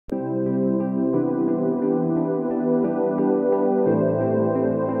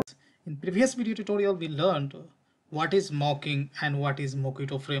previous video tutorial we learned what is mocking and what is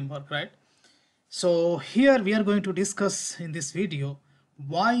Mockito framework, right? So here we are going to discuss in this video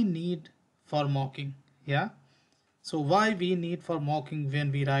why need for mocking. Yeah, so why we need for mocking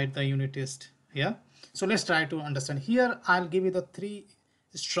when we write the unit test. Yeah, so let's try to understand. Here I'll give you the three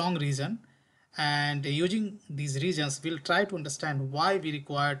strong reason, and using these reasons we'll try to understand why we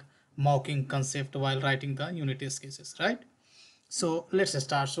required mocking concept while writing the unit test cases, right? So let's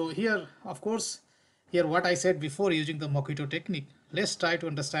start. So here, of course, here what I said before using the Mockito technique, let's try to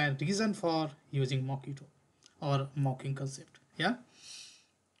understand reason for using Mockito or mocking concept. Yeah.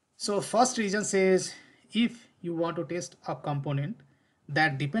 So first reason says if you want to test a component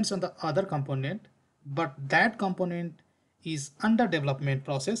that depends on the other component, but that component is under development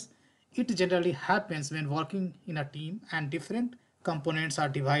process, it generally happens when working in a team and different components are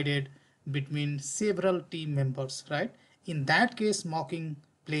divided between several team members, right? In that case, mocking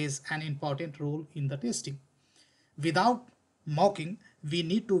plays an important role in the testing. Without mocking, we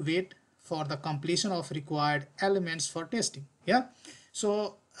need to wait for the completion of required elements for testing. Yeah,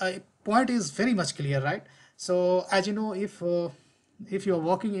 so point is very much clear, right? So as you know, if you're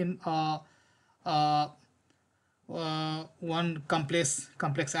working in uh, one complex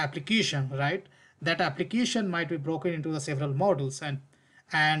application, right, that application might be broken into the several modules,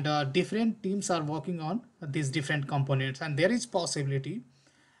 and different teams are working on these different components, and there is possibility,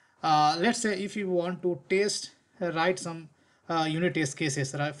 let's say if you want to test write some unit test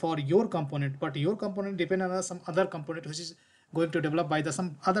cases, right, for your component, but your component depend on some other component which is going to develop by the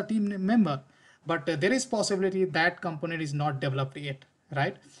some other team member, but there is possibility that component is not developed yet,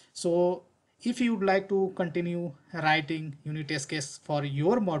 right? So if you would like to continue writing unit test case for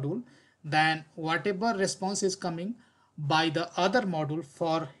your module, then whatever response is coming by the other module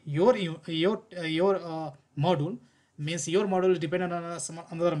for your module, means your module is dependent on some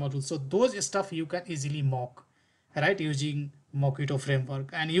another module, so those stuff you can easily mock, right, using Mockito framework,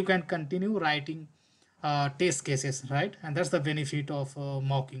 and you can continue writing test cases, right? And that's the benefit of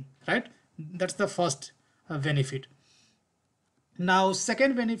mocking, right? That's the first benefit. Now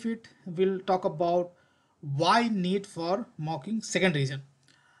second benefit, we'll talk about why need for mocking. Second reason,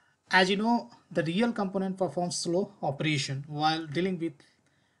 as you know, the real component performs slow operation while dealing with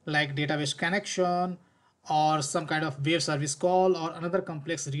like database connection or some kind of web service call or another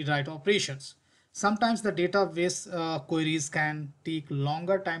complex read-write operations. Sometimes the database queries can take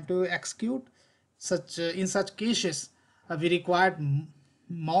longer time to execute. In such cases, we require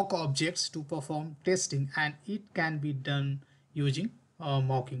mock objects to perform testing, and it can be done using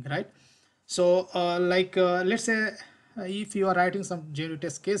mocking, right? So let's say if you are writing some JUnit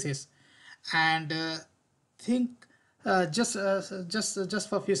test cases, and think just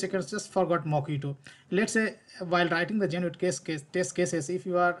for a few seconds, just forgot Mockito. Let's say while writing the JUnit test cases, if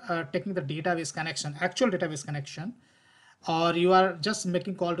you are taking the database connection, actual database connection, or you are just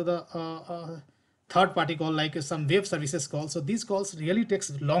making call to the third party call like some web services call, so these calls really takes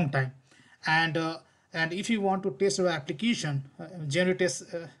a long time, and if you want to test your application, generate test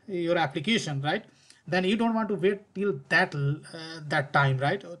your application, right, then you don't want to wait till that time,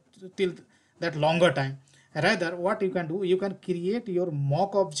 right, or till that longer time. Rather, what you can do, you can create your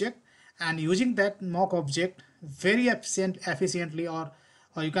mock object, and using that mock object very efficiently, or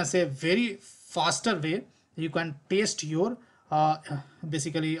you can say very faster way, you can test your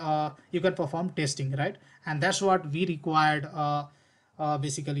basically you can perform testing, right? And that's what we required,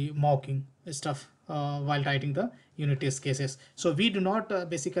 basically mocking stuff while writing the unit test cases. So we do not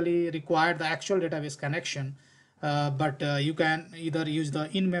basically require the actual database connection, but you can either use the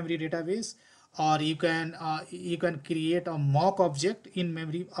in-memory database, or you can create a mock object,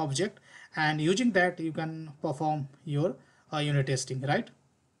 in-memory object, and using that you can perform your unit testing, right?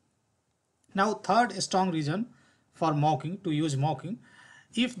 Now third strong reason for mocking, to use mocking,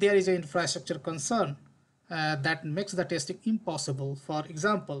 if there is an infrastructure concern that makes the testing impossible. For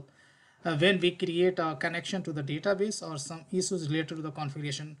example, when we create a connection to the database or some issues related to the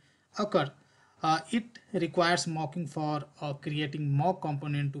configuration occur, it requires mocking for creating mock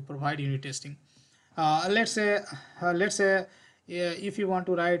component to provide unit testing. Let's say if you want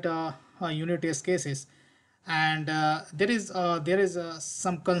to write unit test cases, and there is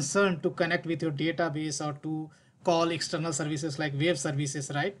some concern to connect with your database or to call external services like web services,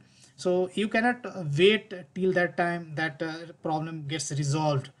 right? So you cannot wait till that time that problem gets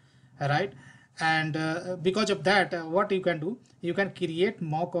resolved, right? And because of that, what you can do, you can create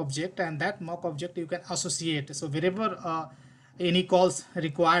mock object, and that mock object you can associate. So wherever any calls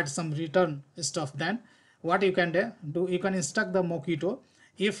required some return stuff, then what you can do, you can instruct the Mockito,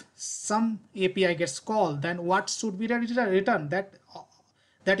 if some API gets called, then what should be the return,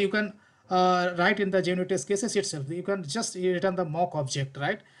 that you can write in the genuine test cases itself. You can just return the mock object,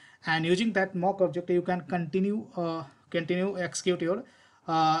 right? And using that mock object, you can continue execute your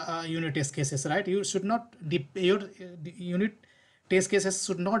unit test cases, right? You should not your unit test cases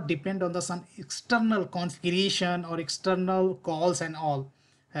should not depend on the some external configuration or external calls and all,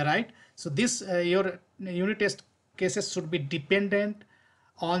 right? So this your unit test cases should be dependent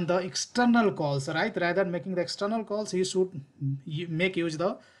on the external calls, right? Rather than making the external calls, you should make use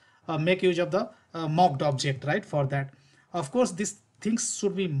of the mocked object, right? For that, of course, these things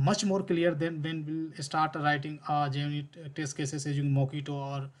should be much more clear than when we'll start writing genuine test cases using Mockito,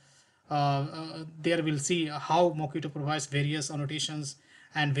 or there we'll see how Mockito provides various annotations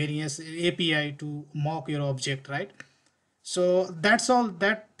and various API to mock your object, right? So that's all.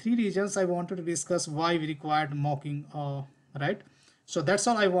 That three reasons I wanted to discuss why we required mocking, right? So that's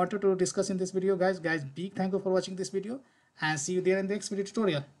all I wanted to discuss in this video, guys. Big thank you for watching this video, and see you there in the next video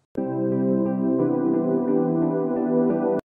tutorial.